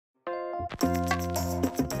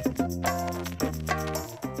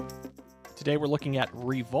Today we're looking at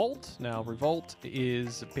Revolt. Now, Revolt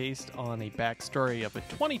is based on a backstory of a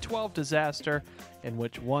 2012 disaster in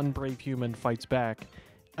which one brave human fights back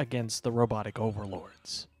against the robotic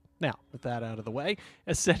overlords. Now, with that out of the way,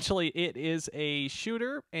 essentially it is a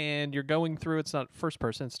shooter, and you're going through, it's not first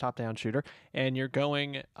person, it's top-down shooter, and you're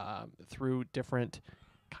going through different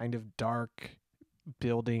kind of dark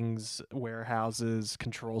buildings, warehouses,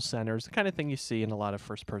 control centers, the kind of thing you see in a lot of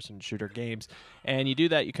first-person shooter games. And you do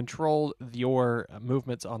that, you control your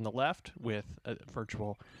movements on the left with a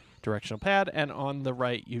virtual directional pad, and on the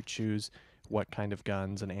right you choose what kind of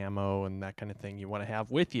guns and ammo and that kind of thing you want to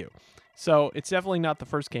have with you. So it's definitely not the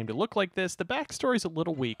first game to look like this. The backstory's a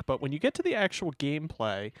little weak, but when you get to the actual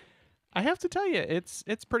gameplay, I have to tell you, it's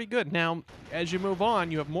pretty good. Now, as you move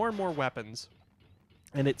on, you have more and more weapons.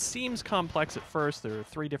 And it seems complex at first. There are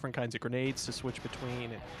 3 different kinds of grenades to switch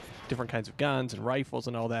between, and different kinds of guns and rifles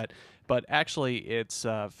and all that. But actually, it's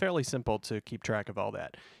fairly simple to keep track of all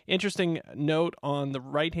that. Interesting note on the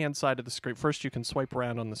right-hand side of the screen. First, you can swipe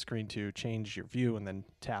around on the screen to change your view and then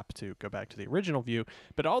tap to go back to the original view.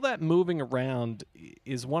 But all that moving around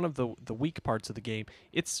is one of the weak parts of the game.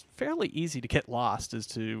 It's fairly easy to get lost as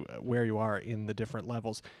to where you are in the different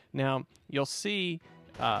levels. Now, you'll see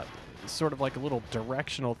sort of like a little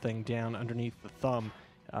directional thing down underneath the thumb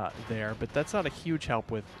there, but that's not a huge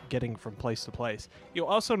help with getting from place to place. You'll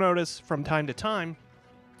also notice from time to time,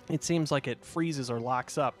 it seems like it freezes or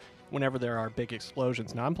locks up whenever there are big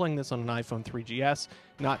explosions. Now, I'm playing this on an iPhone 3GS,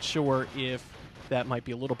 not sure if that might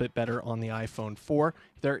be a little bit better on the iPhone 4.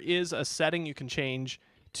 There is a setting you can change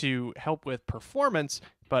to help with performance,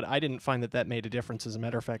 but I didn't find that made a difference. As a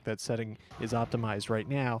matter of fact, that setting is optimized right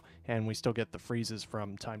now, and we still get the freezes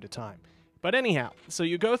from time to time. But anyhow, so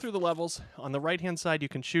you go through the levels. On the right-hand side, you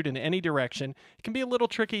can shoot in any direction. It can be a little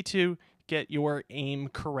tricky to get your aim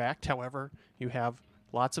correct. However, you have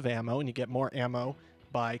lots of ammo, and you get more ammo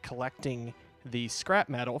by collecting the scrap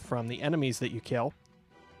metal from the enemies that you kill.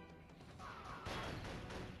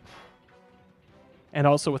 And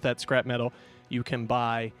also with that scrap metal, you can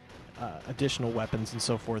buy additional weapons and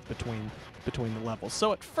so forth between the levels.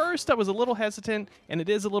 So at first I was a little hesitant, and it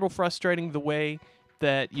is a little frustrating the way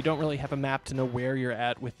that you don't really have a map to know where you're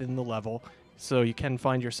at within the level. So you can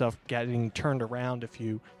find yourself getting turned around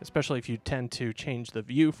especially if you tend to change the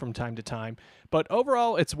view from time to time. But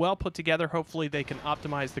overall, it's well put together. Hopefully they can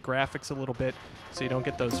optimize the graphics a little bit so you don't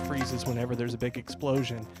get those freezes whenever there's a big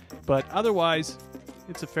explosion. But otherwise,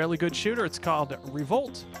 it's a fairly good shooter. It's called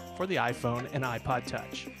Revolt for the iPhone and iPod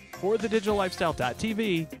Touch. For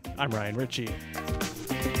thedigitallifestyle.tv, I'm Ryan Ritchie.